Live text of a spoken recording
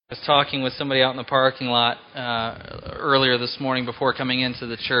I was talking with somebody out in the parking lot earlier this morning before coming into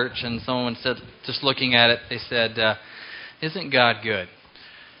the church, and someone said, just looking at it, they said, "Isn't God good?"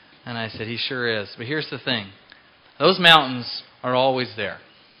 And I said, "He sure is." But here's the thing. Those mountains are always there,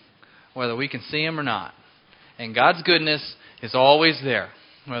 whether we can see them or not. And God's goodness is always there,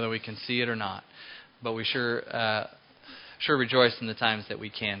 whether we can see it or not. But we sure rejoice in the times that we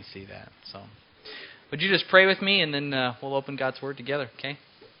can see that. So, would you just pray with me, and then we'll open God's Word together, okay?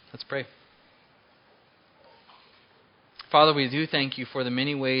 Let's pray. Father, we do thank you for the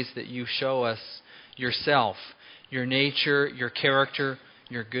many ways that you show us yourself, your nature, your character,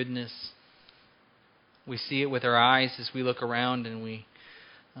 your goodness. We see it with our eyes as we look around and we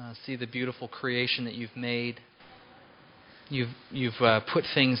see the beautiful creation that you've made. You've put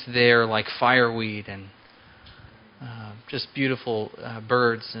things there like fireweed and just beautiful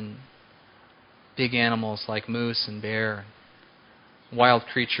birds and big animals like moose and bear. Wild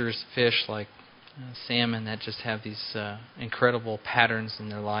creatures, fish like salmon that just have these incredible patterns in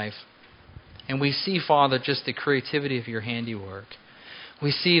their life. And we see, Father, just the creativity of your handiwork.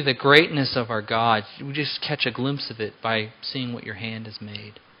 We see the greatness of our God. We just catch a glimpse of it by seeing what your hand has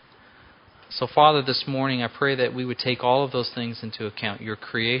made. So, Father, this morning I pray that we would take all of those things into account. Your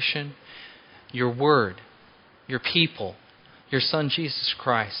creation, your Word, your people, your Son Jesus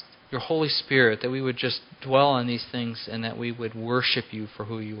Christ, your Holy Spirit, that we would just dwell on these things and that we would worship you for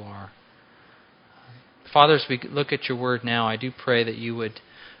who you are. Father, as we look at your Word now, I do pray that you would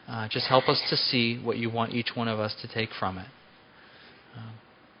just help us to see what you want each one of us to take from it.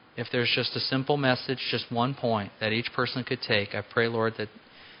 If there's just a simple message, just one point that each person could take, I pray, Lord, that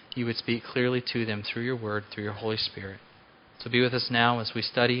you would speak clearly to them through your Word, through your Holy Spirit. So be with us now as we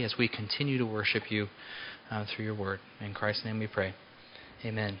study, as we continue to worship you through your Word. In Christ's name we pray.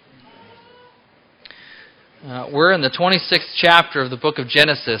 Amen. We're in the 26th chapter of the book of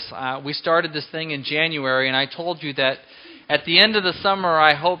Genesis. We started this thing in January, and I told you that at the end of the summer,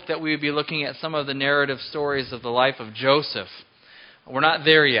 I hoped that we would be looking at some of the narrative stories of the life of Joseph. We're not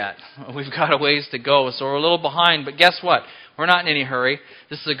there yet. We've got a ways to go, so we're a little behind. But guess what? We're not in any hurry.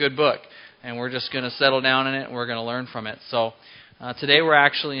 This is a good book, and we're just going to settle down in it, and we're going to learn from it. So today we're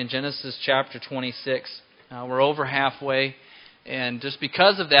actually in Genesis chapter 26. We're over halfway. And just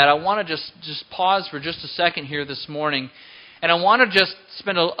because of that, I want to just pause for just a second here this morning. And I want to just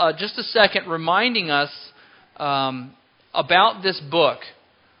spend just a second reminding us about this book.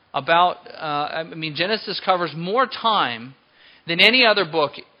 Genesis covers more time than any other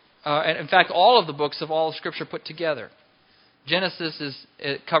book. In fact, all of the books of all of Scripture put together. Genesis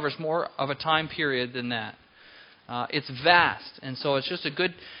it covers more of a time period than that. It's vast. And so it's just a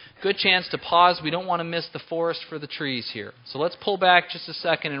good chance to pause. We don't want to miss the forest for the trees here. So let's pull back just a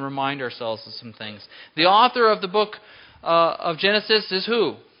second and remind ourselves of some things. The author of the book of Genesis is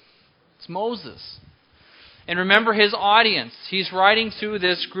who? It's Moses. And remember his audience. He's writing to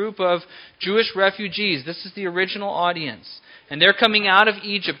this group of Jewish refugees. This is the original audience. And they're coming out of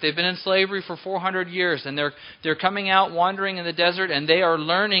Egypt. They've been in slavery for 400 years. And they're coming out wandering in the desert, and they are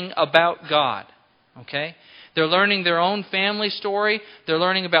learning about God. Okay? They're learning their own family story. They're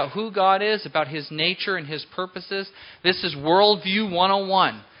learning about who God is, about His nature and His purposes. This is Worldview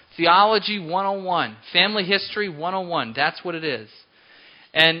 101, Theology 101, Family History 101. That's what it is.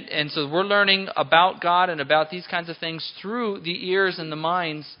 And so we're learning about God and about these kinds of things through the ears and the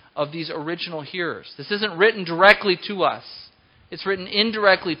minds of these original hearers. This isn't written directly to us. It's written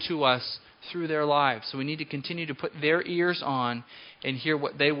indirectly to us through their lives. So we need to continue to put their ears on and hear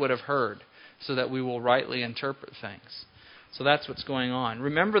what they would have heard, so that we will rightly interpret things. So that's what's going on.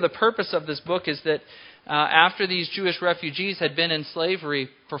 Remember, the purpose of this book is that after these Jewish refugees had been in slavery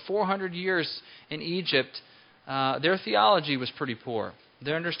for 400 years in Egypt, their theology was pretty poor.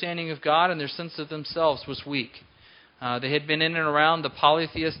 Their understanding of God and their sense of themselves was weak. They had been in and around the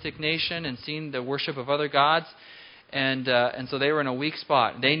polytheistic nation and seen the worship of other gods, and so they were in a weak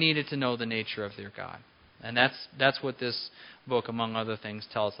spot. They needed to know the nature of their God. And that's what this book, among other things,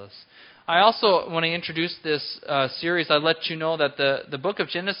 tells us. I also, when I introduced this series, I let you know that the book of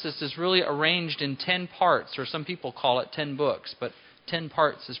Genesis is really arranged in 10 parts, or some people call it 10 books, but 10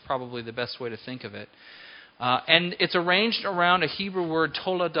 parts is probably the best way to think of it. And it's arranged around a Hebrew word,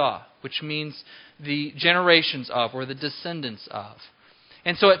 toledah, which means the generations of, or the descendants of.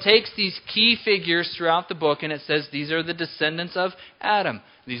 And so it takes these key figures throughout the book, and it says these are the descendants of Adam.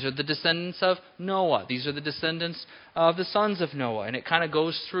 These are the descendants of Noah. These are the descendants of the sons of Noah. And it kind of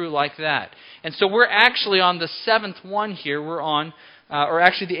goes through like that. And so we're actually on the 7th one here. We're on, or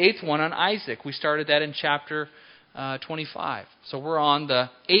actually the 8th one on Isaac. We started that in chapter 25. So we're on the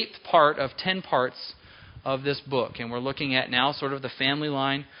 8th part of 10 parts of this book. And we're looking at now sort of the family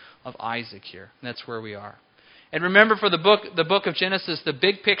line of Isaac here. That's where we are. And remember, for the book of Genesis, the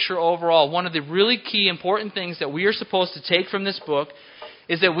big picture overall, one of the really key important things that we are supposed to take from this book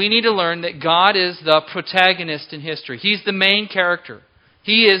is that we need to learn that God is the protagonist in history. He's the main character.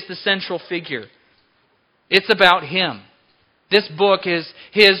 He is the central figure. It's about Him. This book is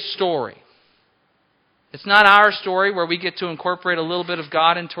His story. It's not our story where we get to incorporate a little bit of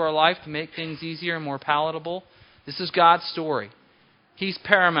God into our life to make things easier and more palatable. This is God's story. He's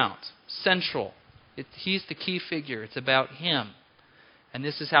paramount, central. He's the key figure. It's about Him. And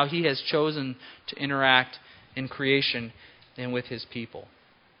this is how He has chosen to interact in creation and with His people.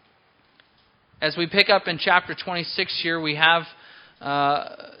 As we pick up in chapter 26 here, we have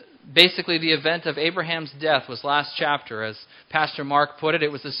basically the event of Abraham's death was last chapter. As Pastor Mark put it,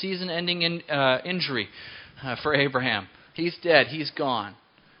 it was a season-ending injury for Abraham. He's dead. He's gone.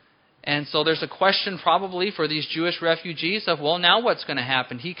 And so there's a question probably for these Jewish refugees of, well, now what's going to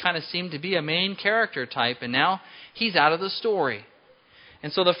happen? He kind of seemed to be a main character type, and now he's out of the story.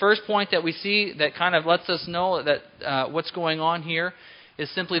 And so the first point that we see that kind of lets us know that what's going on here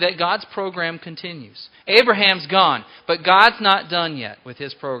is simply that God's program continues. Abraham's gone, but God's not done yet with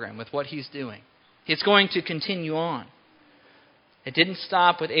His program, with what He's doing. It's going to continue on. It didn't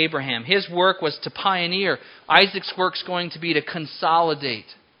stop with Abraham. His work was to pioneer. Isaac's work's going to be to consolidate.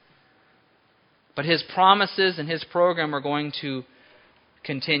 But his promises and his program are going to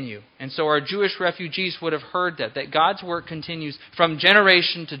continue. And so our Jewish refugees would have heard that God's work continues from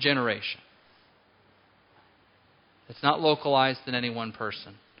generation to generation. It's not localized in any one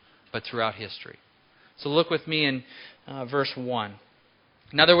person, but throughout history. So look with me in verse 1.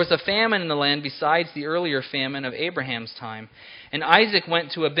 Now there was a famine in the land besides the earlier famine of Abraham's time. And Isaac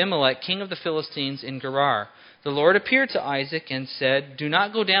went to Abimelech, king of the Philistines, in Gerar. The Lord appeared to Isaac and said, "Do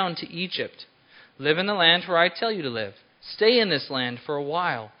not go down to Egypt. Live in the land where I tell you to live. Stay in this land for a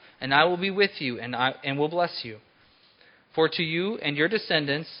while, and I will be with you and will bless you. For to you and your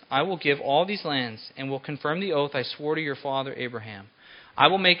descendants I will give all these lands, and will confirm the oath I swore to your father Abraham. I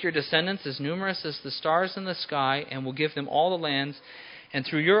will make your descendants as numerous as the stars in the sky, and will give them all the lands, and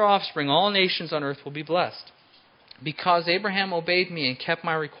through your offspring all nations on earth will be blessed. Because Abraham obeyed me and kept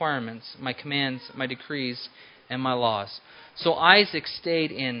my requirements, my commands, my decrees, and my laws." So Isaac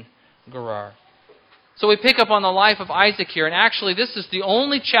stayed in Gerar. So we pick up on the life of Isaac here, and actually this is the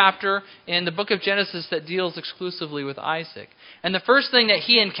only chapter in the book of Genesis that deals exclusively with Isaac. And the first thing that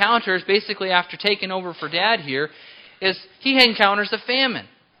he encounters, basically after taking over for Dad here, is he encounters a famine.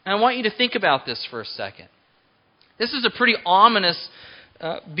 And I want you to think about this for a second. This is a pretty ominous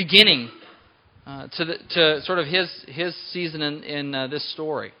beginning to sort of his season in this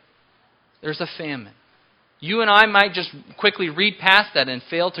story. There's a famine. You and I might just quickly read past that and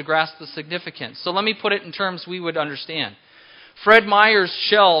fail to grasp the significance. So let me put it in terms we would understand. Fred Meyer's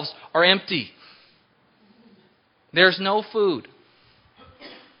shelves are empty. There's no food.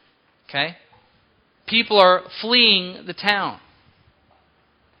 Okay? People are fleeing the town.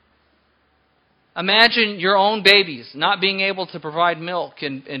 Imagine your own babies not being able to provide milk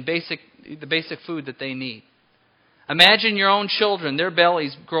and the basic food that they need. Imagine your own children, their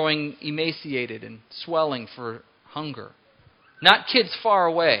bellies growing emaciated and swelling for hunger. Not kids far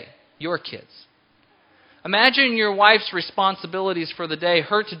away, your kids. Imagine your wife's responsibilities for the day.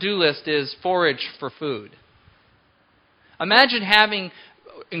 Her to-do list is forage for food. Imagine having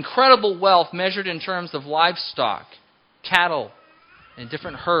incredible wealth measured in terms of livestock, cattle, and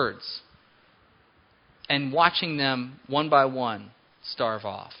different herds, and watching them one by one starve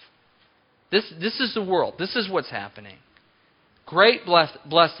off. This is the world. This is what's happening. Great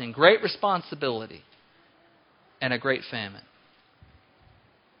blessing, great responsibility, and a great famine.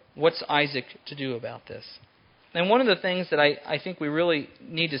 What's Isaac to do about this? And one of the things that I think we really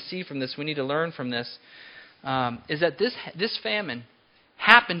need to see from this, we need to learn from this, is that this famine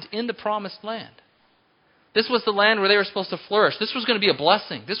happened in the promised land. This was the land where they were supposed to flourish. This was going to be a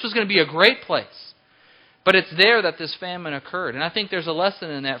blessing. This was going to be a great place. But it's there that this famine occurred. And I think there's a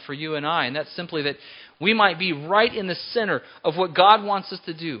lesson in that for you and I. And that's simply that we might be right in the center of what God wants us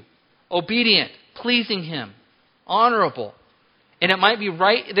to do. Obedient, pleasing Him, honorable. And it might be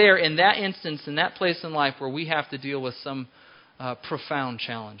right there in that instance, in that place in life where we have to deal with some profound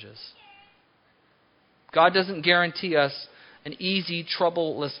challenges. God doesn't guarantee us an easy,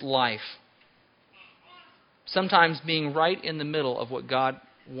 troubleless life. Sometimes being right in the middle of what God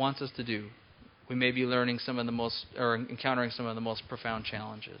wants us to do, we may be encountering some of the most profound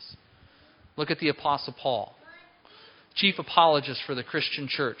challenges. Look at the Apostle Paul, chief apologist for the Christian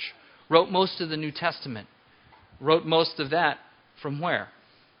church, wrote most of the New Testament. Wrote most of that from where?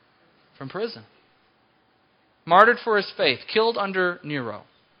 From prison. martyred for his faith, killed under Nero.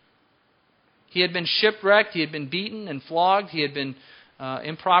 He had been shipwrecked, he had been beaten and flogged, he had been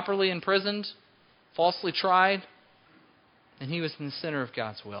improperly imprisoned, falsely tried, and he was in the center of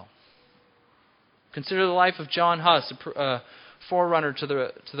God's will. Consider the life of John Huss, a forerunner to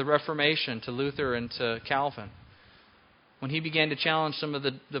the Reformation, to Luther and to Calvin. When he began to challenge some of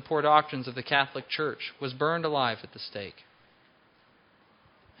the poor doctrines of the Catholic Church, was burned alive at the stake.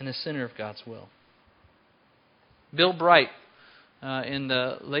 In the center of God's will. Bill Bright, in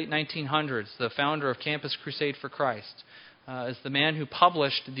the late 1900s, the founder of Campus Crusade for Christ, is the man who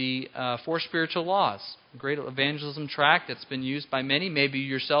published the Four Spiritual Laws, a great evangelism tract that's been used by many. Maybe you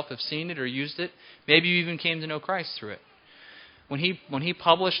yourself have seen it or used it. Maybe you even came to know Christ through it. When he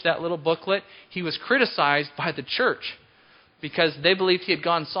published that little booklet, he was criticized by the church because they believed he had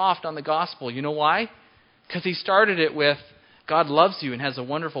gone soft on the gospel. You know why? Because he started it with, God loves you and has a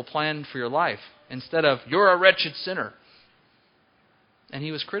wonderful plan for your life, instead of, you're a wretched sinner. And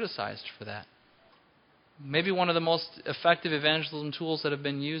he was criticized for that. Maybe one of the most effective evangelism tools that have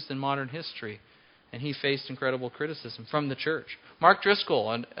been used in modern history. And he faced incredible criticism from the church. Mark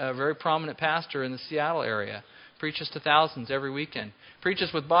Driscoll, a very prominent pastor in the Seattle area, preaches to thousands every weekend.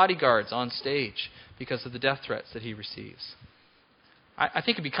 Preaches with bodyguards on stage because of the death threats that he receives. I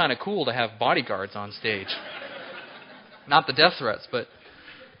think it'd be kind of cool to have bodyguards on stage. Not the death threats, but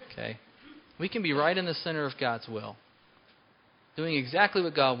okay. We can be right in the center of God's will, doing exactly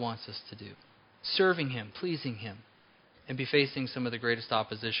what God wants us to do, serving Him, pleasing Him, and be facing some of the greatest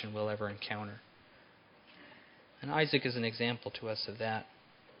opposition we'll ever encounter. And Isaac is an example to us of that.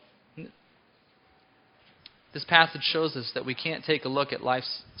 This passage shows us that we can't take a look at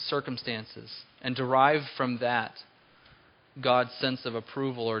life's circumstances and derive from that God's sense of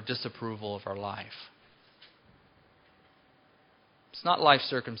approval or disapproval of our life. It's not life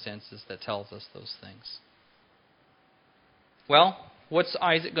circumstances that tells us those things. Well, what's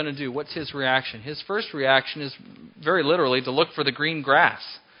Isaac going to do? What's his reaction? His first reaction is very literally to look for the green grass.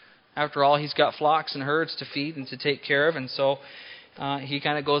 After all, he's got flocks and herds to feed and to take care of, and so he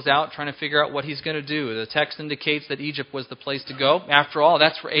kind of goes out trying to figure out what he's going to do. The text indicates that Egypt was the place to go. After all,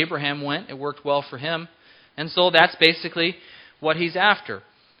 that's where Abraham went. It worked well for him. And so that's basically what he's after.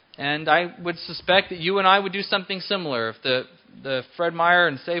 And I would suspect that you and I would do something similar. If the Fred Meyer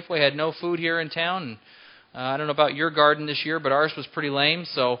and Safeway had no food here in town, and I don't know about your garden this year, but ours was pretty lame,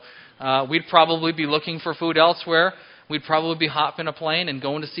 so we'd probably be looking for food elsewhere. We'd probably be hopping a plane and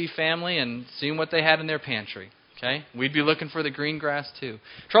going to see family and seeing what they had in their pantry. Okay? We'd be looking for the green grass too.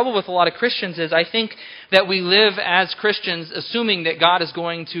 Trouble with a lot of Christians is I think that we live as Christians assuming that God is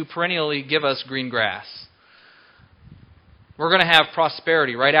going to perennially give us green grass. We're going to have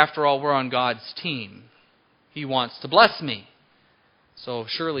prosperity. Right after all, we're on God's team. He wants to bless me. So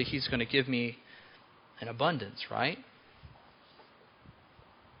surely He's going to give me an abundance, right?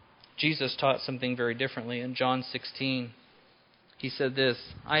 Jesus taught something very differently. In John 16, He said this,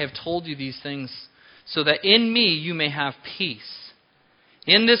 I have told you these things so that in me you may have peace.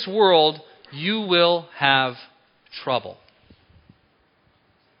 In this world you will have trouble.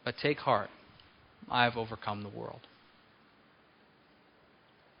 But take heart, I have overcome the world.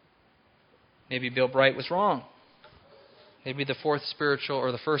 Maybe Bill Bright was wrong. Maybe the first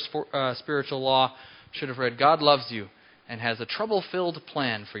spiritual law should have read, God loves you and has a trouble-filled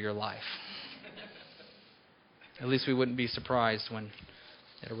plan for your life. At least we wouldn't be surprised when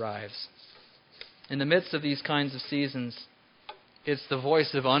it arrives. In the midst of these kinds of seasons, it's the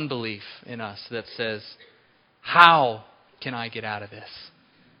voice of unbelief in us that says, how can I get out of this?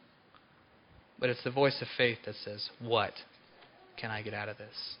 But it's the voice of faith that says, what can I get out of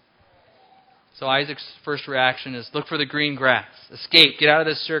this? So Isaac's first reaction is look for the green grass. Escape. Get out of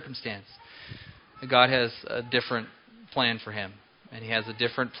this circumstance. God has a different plan for him. And He has a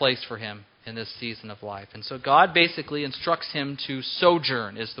different place for him in this season of life. And so God basically instructs him to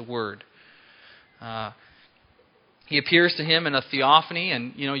sojourn is the word. He appears to him in a theophany.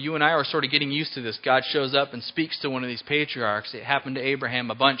 And you and I are sort of getting used to this. God shows up and speaks to one of these patriarchs. It happened to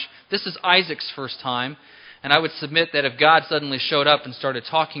Abraham a bunch. This is Isaac's first time. And I would submit that if God suddenly showed up and started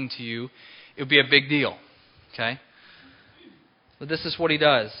talking to you, it would be a big deal, okay? But this is what He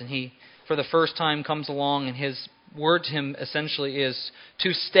does. And He, for the first time, comes along, and His word to him essentially is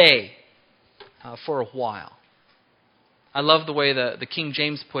to stay for a while. I love the way the King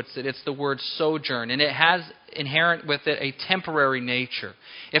James puts it. It's the word sojourn, and it has inherent with it a temporary nature.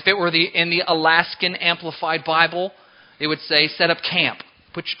 If it were in the Alaskan Amplified Bible, it would say, set up camp.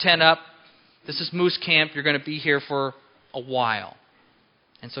 Put your tent up. This is Moose Camp. You're going to be here for a while.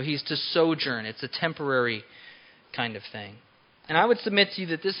 And so he's to sojourn. It's a temporary kind of thing. And I would submit to you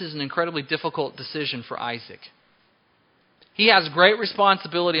that this is an incredibly difficult decision for Isaac. He has great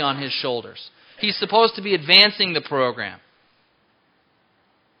responsibility on his shoulders. He's supposed to be advancing the program.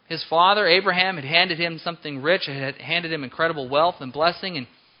 His father, Abraham, had handed him something rich, had handed him incredible wealth and blessing, and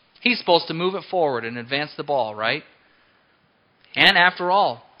he's supposed to move it forward and advance the ball, right? And after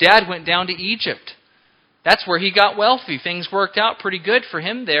all, Dad went down to Egypt. That's where he got wealthy. Things worked out pretty good for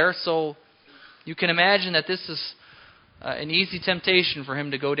him there, so you can imagine that this is an easy temptation for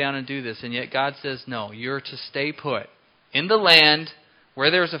him to go down and do this. And yet God says, no, you're to stay put in the land where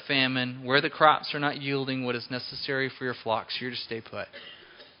there's a famine, where the crops are not yielding what is necessary for your flocks. You're to stay put.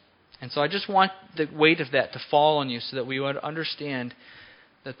 And so I just want the weight of that to fall on you so that we would understand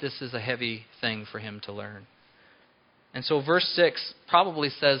that this is a heavy thing for him to learn. And so verse 6 probably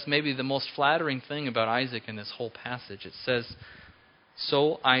says maybe the most flattering thing about Isaac in this whole passage. It says,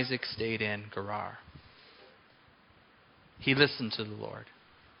 so Isaac stayed in Gerar. He listened to the Lord.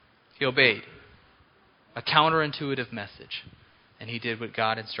 He obeyed. A counterintuitive message. And he did what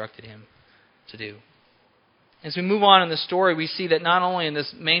God instructed him to do. As we move on in the story, we see that not only in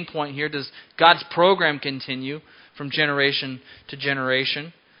this main point here does God's program continue from generation to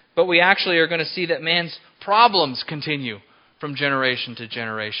generation, but we actually are going to see that man's problems continue from generation to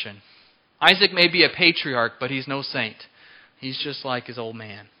generation. Isaac may be a patriarch, but he's no saint. He's just like his old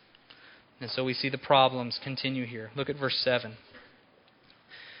man. And so we see the problems continue here. Look at verse 7.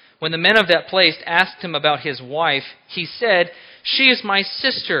 When the men of that place asked him about his wife, he said, she is my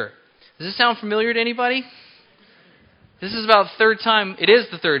sister. Does this sound familiar to anybody? This is about the third time. It is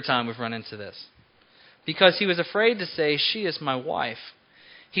the third time we've run into this. Because he was afraid to say, she is my wife.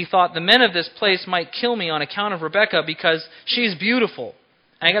 He thought the men of this place might kill me on account of Rebekah because she is beautiful.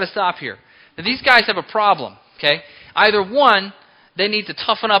 And I got to stop here. Now, these guys have a problem. Okay, either one, they need to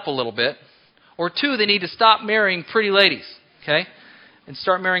toughen up a little bit, or two, they need to stop marrying pretty ladies. Okay, and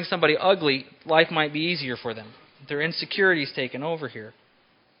start marrying somebody ugly. Life might be easier for them. Their insecurities taken over here.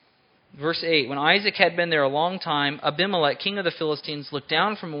 Verse 8, when Isaac had been there a long time, Abimelech, king of the Philistines, looked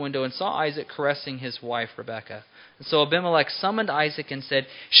down from a window and saw Isaac caressing his wife, Rebekah. And so Abimelech summoned Isaac and said,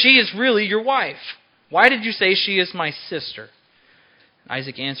 she is really your wife. Why did you say she is my sister?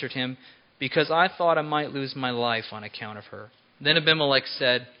 Isaac answered him, because I thought I might lose my life on account of her. Then Abimelech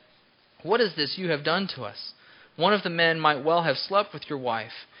said, what is this you have done to us? One of the men might well have slept with your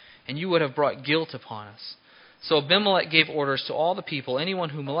wife, and you would have brought guilt upon us. So Abimelech gave orders to all the people, anyone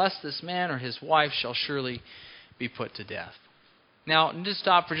who molests this man or his wife shall surely be put to death. Now, just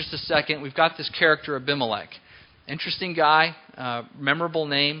stop for just a second. We've got this character Abimelech. Interesting guy, memorable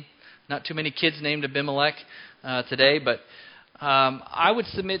name. Not too many kids named Abimelech today, but I would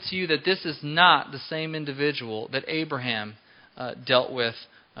submit to you that this is not the same individual that Abraham dealt with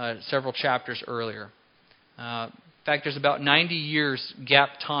several chapters earlier. In fact, there's about 90 years gap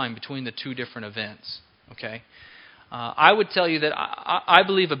time between the two different events. Okay, I would tell you that I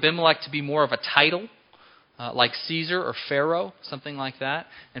believe Abimelech to be more of a title, like Caesar or Pharaoh, something like that.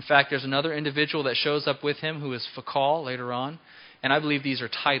 In fact, there's another individual that shows up with him who is Phicol later on, and I believe these are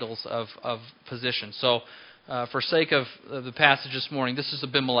titles of position. So, for sake of the passage this morning, this is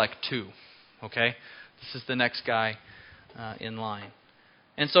Abimelech 2. Okay, this is the next guy in line,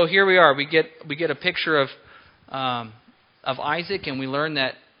 and so here we are. We get a picture of Isaac, and we learn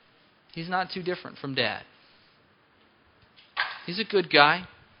that he's not too different from Dad. He's a good guy.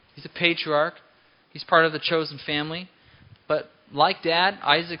 He's a patriarch. He's part of the chosen family. But like Dad,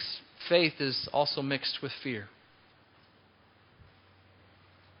 Isaac's faith is also mixed with fear.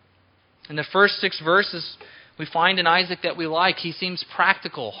 In the first 6 verses, we find in Isaac that we like. He seems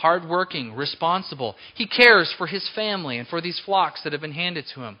practical, hardworking, responsible. He cares for his family and for these flocks that have been handed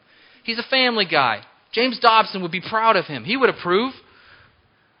to him. He's a family guy. James Dobson would be proud of him. He would approve.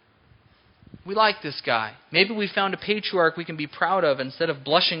 We like this guy. Maybe we found a patriarch we can be proud of instead of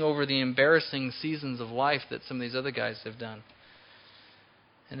blushing over the embarrassing seasons of life that some of these other guys have done.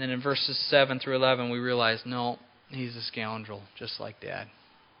 And then in verses 7 through 11, we realize, no, he's a scoundrel, just like Dad.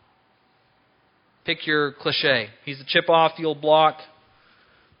 Pick your cliche. He's a chip off the old block.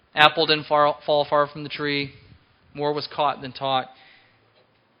 Apple didn't fall far from the tree. More was caught than taught.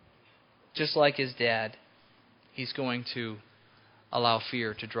 Just like his dad, he's going to allow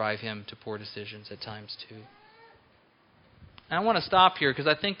fear to drive him to poor decisions at times too. And I want to stop here because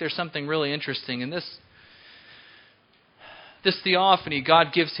I think there's something really interesting in this theophany.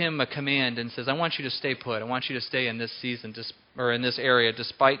 God gives him a command and says, I want you to stay put. I want you to stay in this season or in this area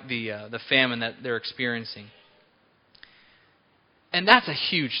despite the famine that they're experiencing. And that's a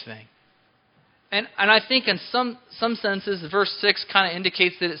huge thing. And I think in some senses, verse 6 kind of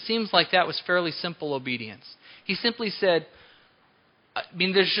indicates that it seems like that was fairly simple obedience. He simply said, I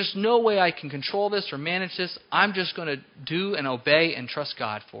mean, there's just no way I can control this or manage this. I'm just going to do and obey and trust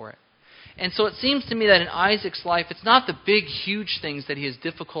God for it. And so it seems to me that in Isaac's life, it's not the big, huge things that he has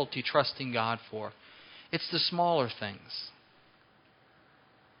difficulty trusting God for. It's the smaller things.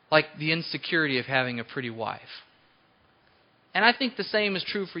 Like the insecurity of having a pretty wife. And I think the same is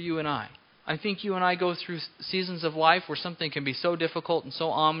true for you and I. I think you and I go through seasons of life where something can be so difficult and so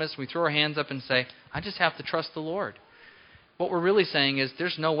ominous, we throw our hands up and say, I just have to trust the Lord. What we're really saying is,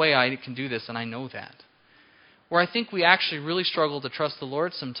 there's no way I can do this, and I know that. Where I think we actually really struggle to trust the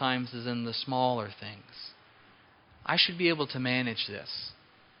Lord sometimes is in the smaller things. I should be able to manage this.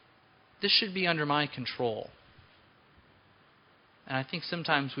 This should be under my control. And I think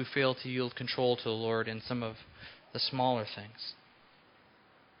sometimes we fail to yield control to the Lord in some of the smaller things.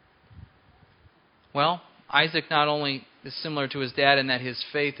 Well, Isaac not only is similar to his dad in that his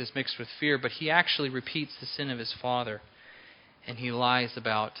faith is mixed with fear, but he actually repeats the sin of his father. And he lies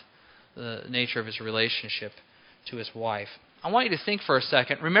about the nature of his relationship to his wife. I want you to think for a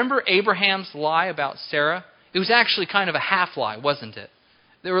second. Remember Abraham's lie about Sarah? It was actually kind of a half lie, wasn't it?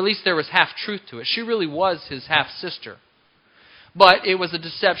 Or at least there was half truth to it. She really was his half sister. But it was a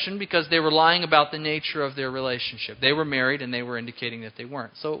deception because they were lying about the nature of their relationship. They were married and they were indicating that they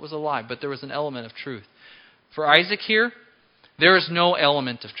weren't. So it was a lie, but there was an element of truth. For Isaac here, there is no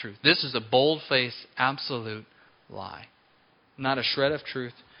element of truth. This is a bold-faced, absolute lie. Not a shred of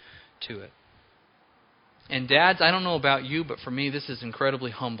truth to it. And dads, I don't know about you, but for me this is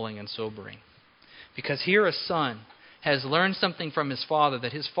incredibly humbling and sobering. Because here a son has learned something from his father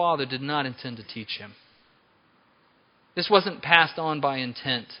that his father did not intend to teach him. This wasn't passed on by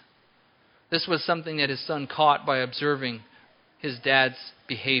intent. This was something that his son caught by observing his dad's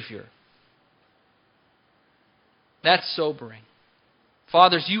behavior. That's sobering.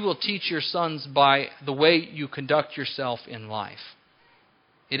 Fathers, you will teach your sons by the way you conduct yourself in life.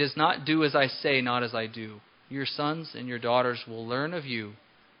 It is not do as I say, not as I do. Your sons and your daughters will learn of you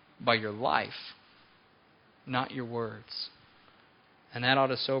by your life, not your words. And that ought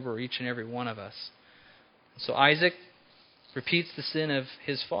to sober each and every one of us. So Isaac repeats the sin of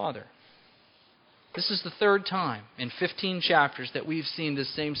his father. This is the third time in 15 chapters that we've seen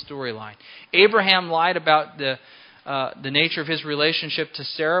this same storyline. Abraham lied about the nature of his relationship to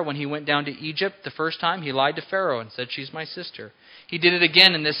Sarah when he went down to Egypt. The first time he lied to Pharaoh and said, she's my sister. He did it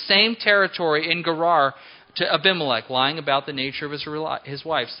again in this same territory in Gerar to Abimelech, lying about the nature of his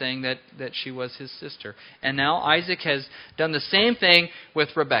wife, saying that she was his sister. And now Isaac has done the same thing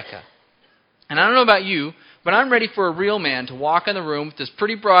with Rebekah. And I don't know about you, but I'm ready for a real man to walk in the room with this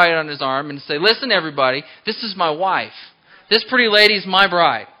pretty bride on his arm and say, listen everybody, this is my wife. This pretty lady is my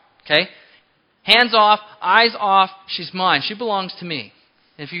bride. Okay? Hands off, eyes off, she's mine. She belongs to me.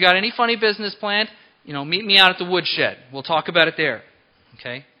 And if you got any funny business planned, meet me out at the woodshed. We'll talk about it there.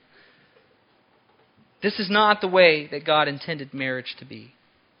 Okay? This is not the way that God intended marriage to be.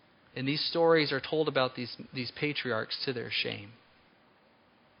 And these stories are told about these patriarchs to their shame.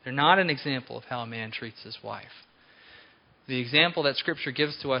 They're not an example of how a man treats his wife. The example that Scripture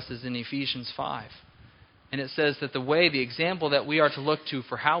gives to us is in Ephesians 5. And it says that the example that we are to look to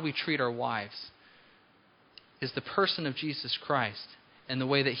for how we treat our wives is the person of Jesus Christ and the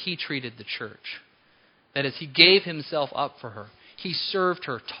way that He treated the church. That is, He gave Himself up for her. He served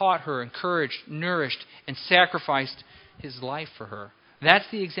her, taught her, encouraged, nourished, and sacrificed His life for her. That's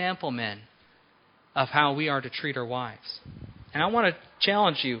the example, men, of how we are to treat our wives. And I want to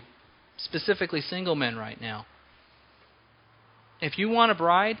challenge you, specifically single men right now. If you want a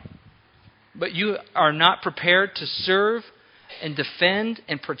bride, but you are not prepared to serve and defend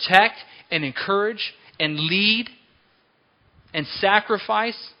and protect and encourage and lead and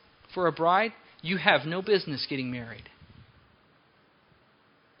sacrifice for a bride, you have no business getting married.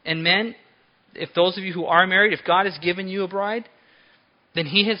 And men, if those of you who are married, if God has given you a bride, then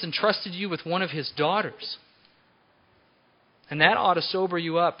He has entrusted you with one of His daughters. And that ought to sober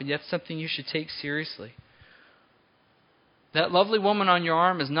you up, and that's something you should take seriously. That lovely woman on your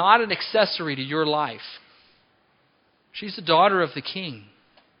arm is not an accessory to your life. She's the daughter of the King.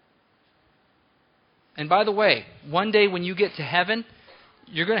 And by the way, one day when you get to heaven,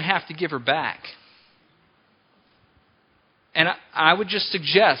 you're going to have to give her back. And I would just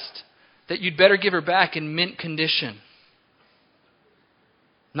suggest that you'd better give her back in mint condition.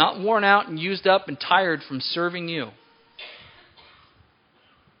 Not worn out and used up and tired from serving you.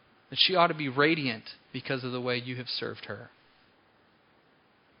 That she ought to be radiant because of the way you have served her.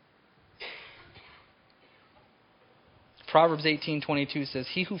 Proverbs 18:22 says,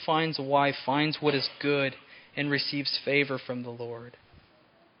 "He who finds a wife finds what is good and receives favor from the Lord."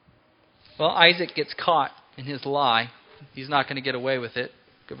 Well, Isaac gets caught in his lie. He's not going to get away with it.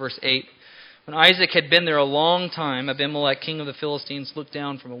 Look at verse 8. When Isaac had been there a long time, Abimelech, king of the Philistines, looked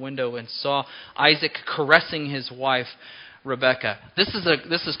down from a window and saw Isaac caressing his wife, Rebekah. This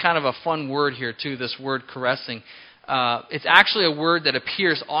is kind of a fun word here, too, this word caressing. It's actually a word that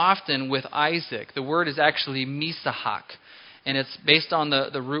appears often with Isaac. The word is actually misahak, and it's based on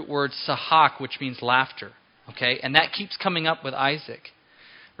the root word sahak, which means laughter. Okay, and that keeps coming up with Isaac.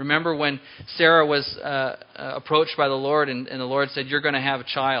 Remember when Sarah was approached by the Lord, and the Lord said, "You're going to have a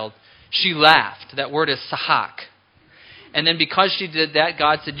child." She laughed. That word is sahak. And then because she did that,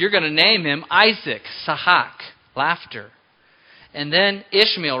 God said, "You're going to name him Isaac," sahak, laughter. And then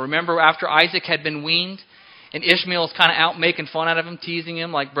Ishmael, remember after Isaac had been weaned, and Ishmael's kind of out making fun out of him, teasing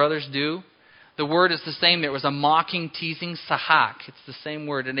him like brothers do. The word is the same. There was a mocking, teasing, sahak. It's the same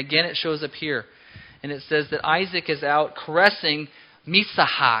word. And again, it shows up here. And it says that Isaac is out caressing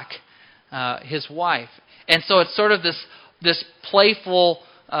Misahak, his wife. And so it's sort of this playful,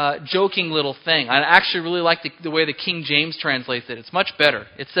 joking little thing. I actually really like the way the King James translates it. It's much better.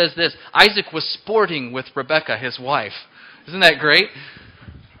 It says this: Isaac was sporting with Rebekah, his wife. Isn't that great?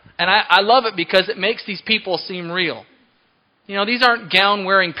 And I love it because it makes these people seem real. You know, these aren't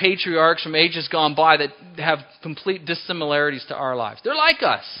gown-wearing patriarchs from ages gone by that have complete dissimilarities to our lives. They're like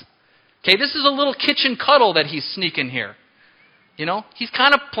us. Okay, this is a little kitchen cuddle that he's sneaking here. You know, he's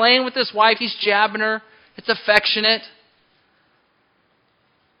kind of playing with his wife. He's jabbing her. It's affectionate.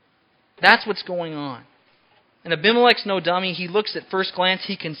 That's what's going on. And Abimelech's no dummy. He looks at first glance.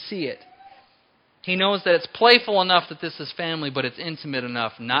 He can see it. He knows that it's playful enough that this is family, but it's intimate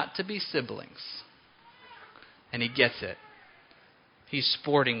enough not to be siblings. And he gets it. He's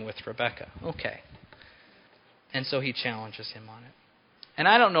sporting with Rebekah. Okay. And so he challenges him on it. And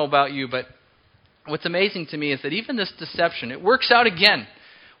I don't know about you, but what's amazing to me is that even this deception, it works out again.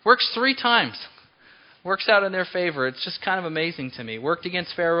 Works 3 times. Works out in their favor. It's just kind of amazing to me. Worked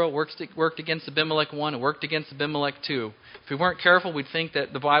against Pharaoh, worked against Abimelech 1, and worked against Abimelech 2. If we weren't careful, we'd think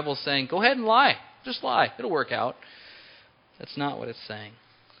that the Bible's saying, go ahead and lie. Just lie. It'll work out. That's not what it's saying.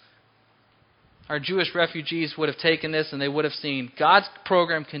 Our Jewish refugees would have taken this and they would have seen God's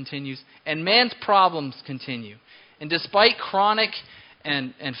program continues and man's problems continue. And despite chronic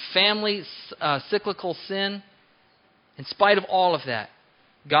and family cyclical sin, in spite of all of that,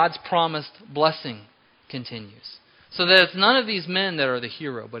 God's promised blessing continues. So that it's none of these men that are the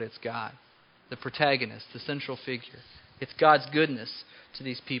hero, but it's God, the protagonist, the central figure. It's God's goodness to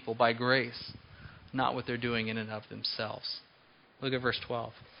these people by grace, not what they're doing in and of themselves. Look at verse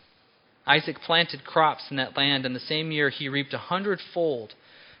 12. Isaac planted crops in that land, and the same year he reaped 100-fold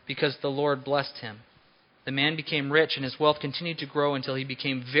because the Lord blessed him. The man became rich, and his wealth continued to grow until he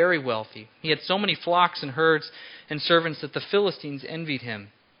became very wealthy. He had so many flocks and herds and servants that the Philistines envied him.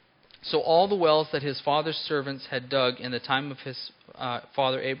 So all the wells that his father's servants had dug in the time of his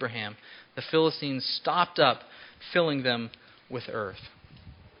father Abraham, the Philistines stopped up, filling them with earth.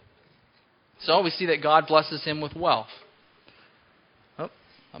 So we see that God blesses him with wealth. Oh,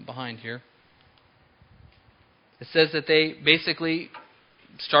 I'm behind here. It says that they basically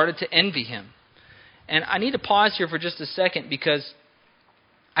started to envy him. And I need to pause here for just a second because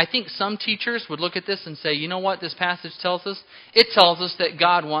I think some teachers would look at this and say, you know what this passage tells us? It tells us that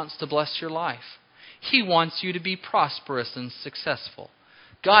God wants to bless your life. He wants you to be prosperous and successful.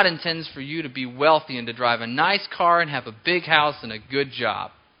 God intends for you to be wealthy and to drive a nice car and have a big house and a good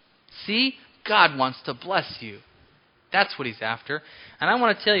job. See? God wants to bless you. That's what he's after. And I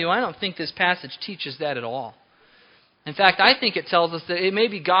want to tell you, I don't think this passage teaches that at all. In fact, I think it tells us that it may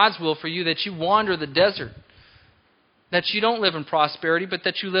be God's will for you that you wander the desert. That you don't live in prosperity, but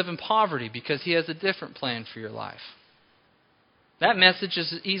that you live in poverty because he has a different plan for your life. That message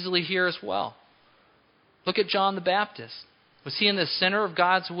is easily here as well. Look at John the Baptist. Was he in the center of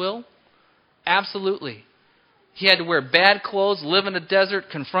God's will? Absolutely. He had to wear bad clothes, live in a desert,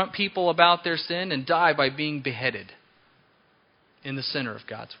 confront people about their sin, and die by being beheaded in the center of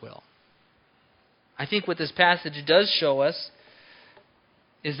God's will. I think what this passage does show us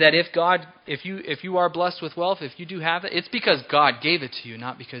is that if you are blessed with wealth, if you do have it, it's because God gave it to you,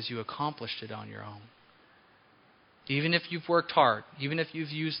 not because you accomplished it on your own. Even if you've worked hard, even if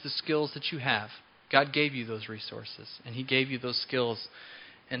you've used the skills that you have, God gave you those resources, and he gave you those skills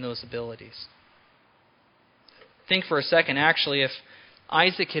and those abilities. Think for a second, actually, if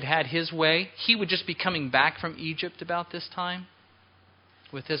Isaac had had his way, he would just be coming back from Egypt about this time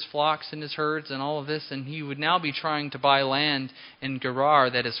with his flocks and his herds and all of this, and he would now be trying to buy land in Gerar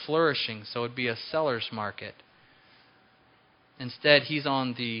that is flourishing, so it would be a seller's market. Instead, he's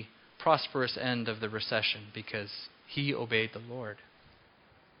on the prosperous end of the recession because he obeyed the Lord.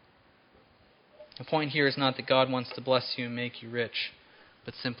 The point here is not that God wants to bless you and make you rich,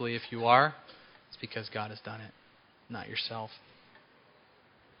 but simply if you are, it's because God has done it, not yourself.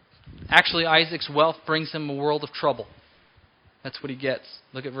 Actually, Isaac's wealth brings him a world of trouble. That's what he gets.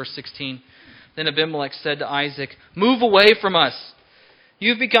 Look at verse 16. Then Abimelech said to Isaac, "Move away from us.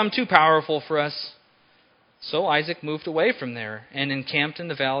 You've become too powerful for us." So Isaac moved away from there and encamped in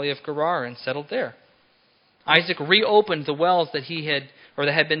the valley of Gerar and settled there. Isaac reopened the wells that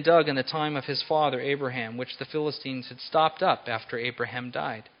had been dug in the time of his father Abraham, which the Philistines had stopped up after Abraham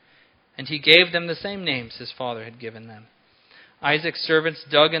died. And he gave them the same names his father had given them. Isaac's servants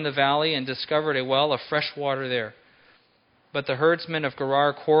dug in the valley and discovered a well of fresh water there. But the herdsmen of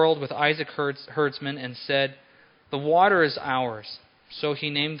Gerar quarreled with Isaac's herdsmen and said, "The water is ours." So he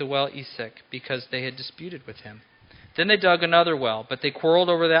named the well Esek, because they had disputed with him. Then they dug another well, but they quarreled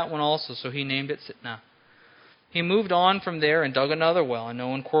over that one also, so he named it Sitnah. He moved on from there and dug another well, and no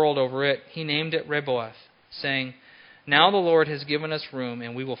one quarreled over it. He named it Rehoboth, saying, "Now the Lord has given us room,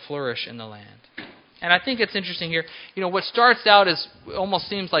 and we will flourish in the land." And I think it's interesting here. What starts out as almost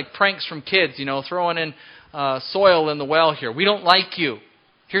seems like pranks from kids, throwing in soil in the well here. "We don't like you.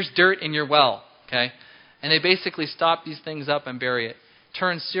 Here's dirt in your well." Okay? And they basically stop these things up and bury it.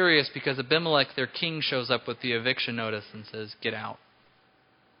 Turns serious because Abimelech, their king, shows up with the eviction notice and says, "Get out.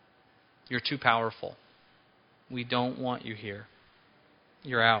 You're too powerful. We don't want you here.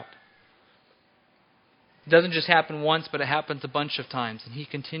 You're out." It doesn't just happen once, but it happens a bunch of times. And he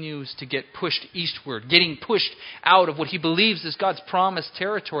continues to get pushed eastward, getting pushed out of what he believes is God's promised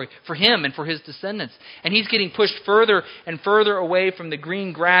territory for him and for his descendants. And he's getting pushed further and further away from the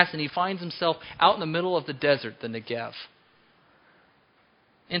green grass, and he finds himself out in the middle of the desert, the Negev.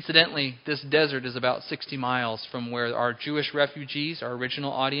 Incidentally, this desert is about 60 miles from where our Jewish refugees, our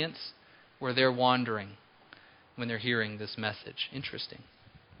original audience, where they're wandering when they're hearing this message. Interesting.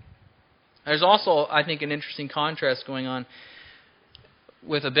 There's also, I think, an interesting contrast going on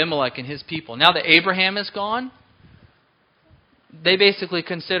with Abimelech and his people. Now that Abraham is gone, they basically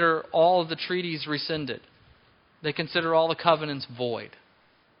consider all of the treaties rescinded. They consider all the covenants void.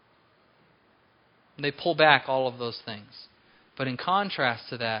 They pull back all of those things. But in contrast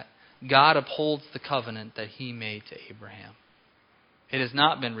to that, God upholds the covenant that he made to Abraham. It has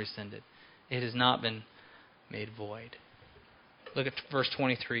not been rescinded. It has not been made void. Look at verse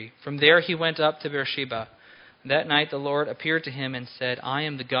 23. From there he went up to Beersheba. That night the Lord appeared to him and said, "I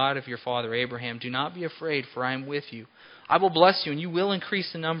am the God of your father Abraham. Do not be afraid, for I am with you. I will bless you, and you will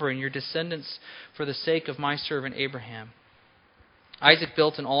increase in number in your descendants for the sake of my servant Abraham." Isaac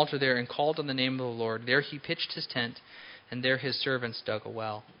built an altar there and called on the name of the Lord. There he pitched his tent, and there his servants dug a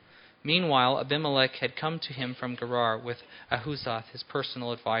well. Meanwhile, Abimelech had come to him from Gerar with Ahuzath, his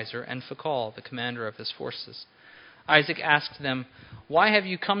personal advisor, and Phicol, the commander of his forces. Isaac asked them, "Why have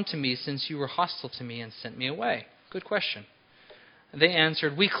you come to me since you were hostile to me and sent me away?" Good question. They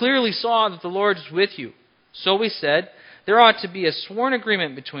answered, "We clearly saw that the Lord is with you. So we said, there ought to be a sworn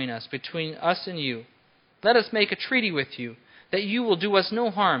agreement between us and you. Let us make a treaty with you, that you will do us no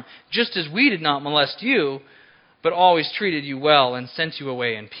harm, just as we did not molest you, but always treated you well and sent you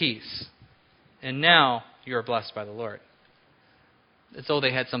away in peace. And now you are blessed by the Lord." As though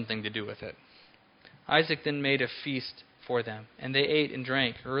they had something to do with it. Isaac then made a feast for them, and they ate and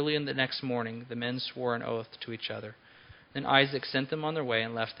drank. Early in the next morning, the men swore an oath to each other. Then Isaac sent them on their way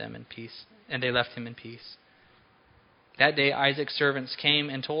and left them in peace, and they left him in peace. That day Isaac's servants came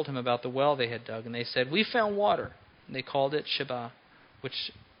and told him about the well they had dug, and they said, "We found water." And they called it Sheba,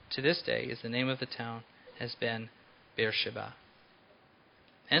 which to this day is the name of the town, has been Beersheba.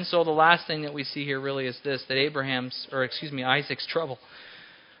 And so the last thing that we see here really is this, that Isaac's trouble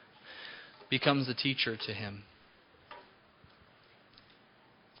becomes a teacher to him.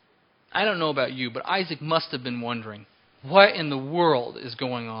 I don't know about you, but Isaac must have been wondering, what in the world is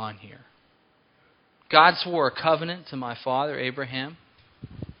going on here? God swore a covenant to my father Abraham.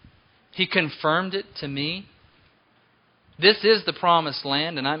 He confirmed it to me. This is the promised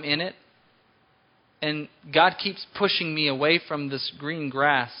land, and I'm in it. And God keeps pushing me away from this green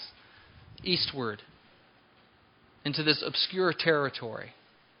grass eastward into this obscure territory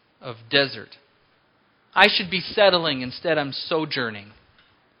of desert. I should be settling, instead I'm sojourning.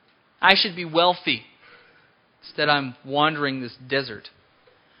 I should be wealthy, instead I'm wandering this desert.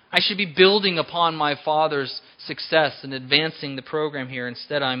 I should be building upon my father's success and advancing the program here,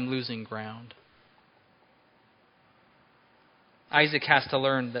 instead I'm losing ground. Isaac has to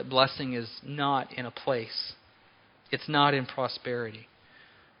learn that blessing is not in a place. It's not in prosperity,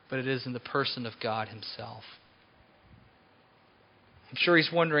 but it is in the person of God himself. I'm sure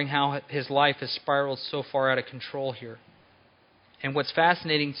he's wondering how his life has spiraled so far out of control here. And what's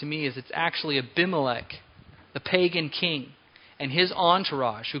fascinating to me is it's actually Abimelech, the pagan king, and his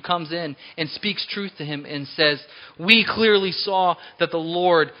entourage who comes in and speaks truth to him and says, "We clearly saw that the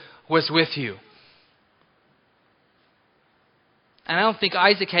Lord was with you." And I don't think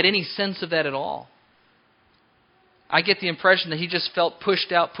Isaac had any sense of that at all. I get the impression that he just felt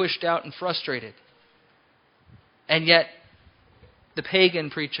pushed out, and frustrated. And yet, the pagan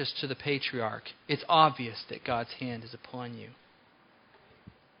preaches to the patriarch, "It's obvious that God's hand is upon you."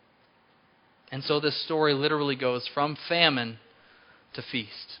 And so this story literally goes from famine to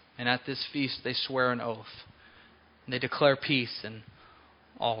feast. And at this feast, they swear an oath. And they declare peace, and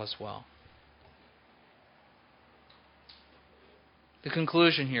all is well. The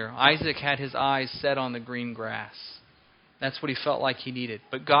conclusion here, Isaac had his eyes set on the green grass. That's what he felt like he needed.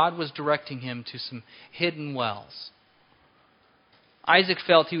 But God was directing him to some hidden wells. Isaac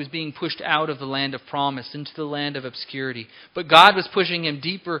felt he was being pushed out of the land of promise into the land of obscurity. But God was pushing him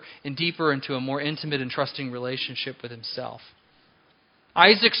deeper and deeper into a more intimate and trusting relationship with himself.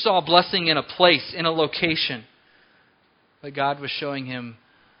 Isaac saw blessing in a place, in a location. But God was showing him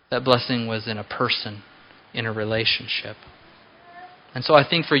that blessing was in a person, in a relationship. And so I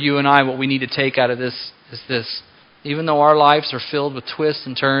think for you and I, what we need to take out of this is this. Even though our lives are filled with twists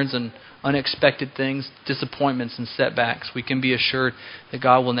and turns and unexpected things, disappointments and setbacks, we can be assured that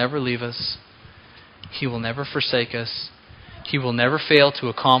God will never leave us. He will never forsake us. He will never fail to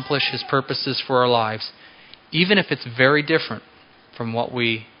accomplish His purposes for our lives, even if it's very different from what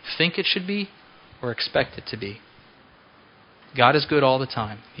we think it should be or expect it to be. God is good all the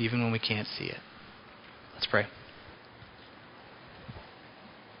time, even when we can't see it. Let's pray.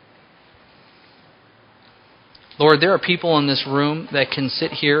 Lord, there are people in this room that can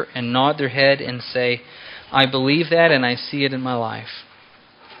sit here and nod their head and say, "I believe that and I see it in my life."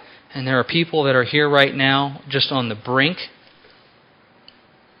 And there are people that are here right now just on the brink.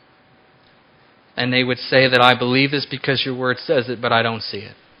 And they would say that I believe this because your word says it, but I don't see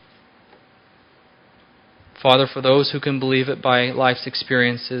it. Father, for those who can believe it by life's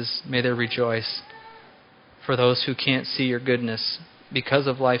experiences, may they rejoice. For those who can't see your goodness because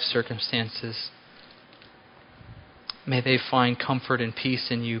of life's circumstances, may they find comfort and peace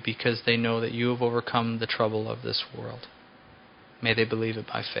in you because they know that you have overcome the trouble of this world. May they believe it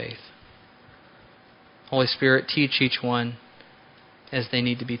by faith. Holy Spirit, teach each one as they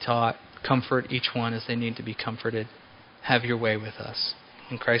need to be taught. Comfort each one as they need to be comforted. Have your way with us.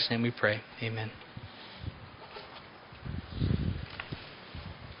 In Christ's name we pray. Amen.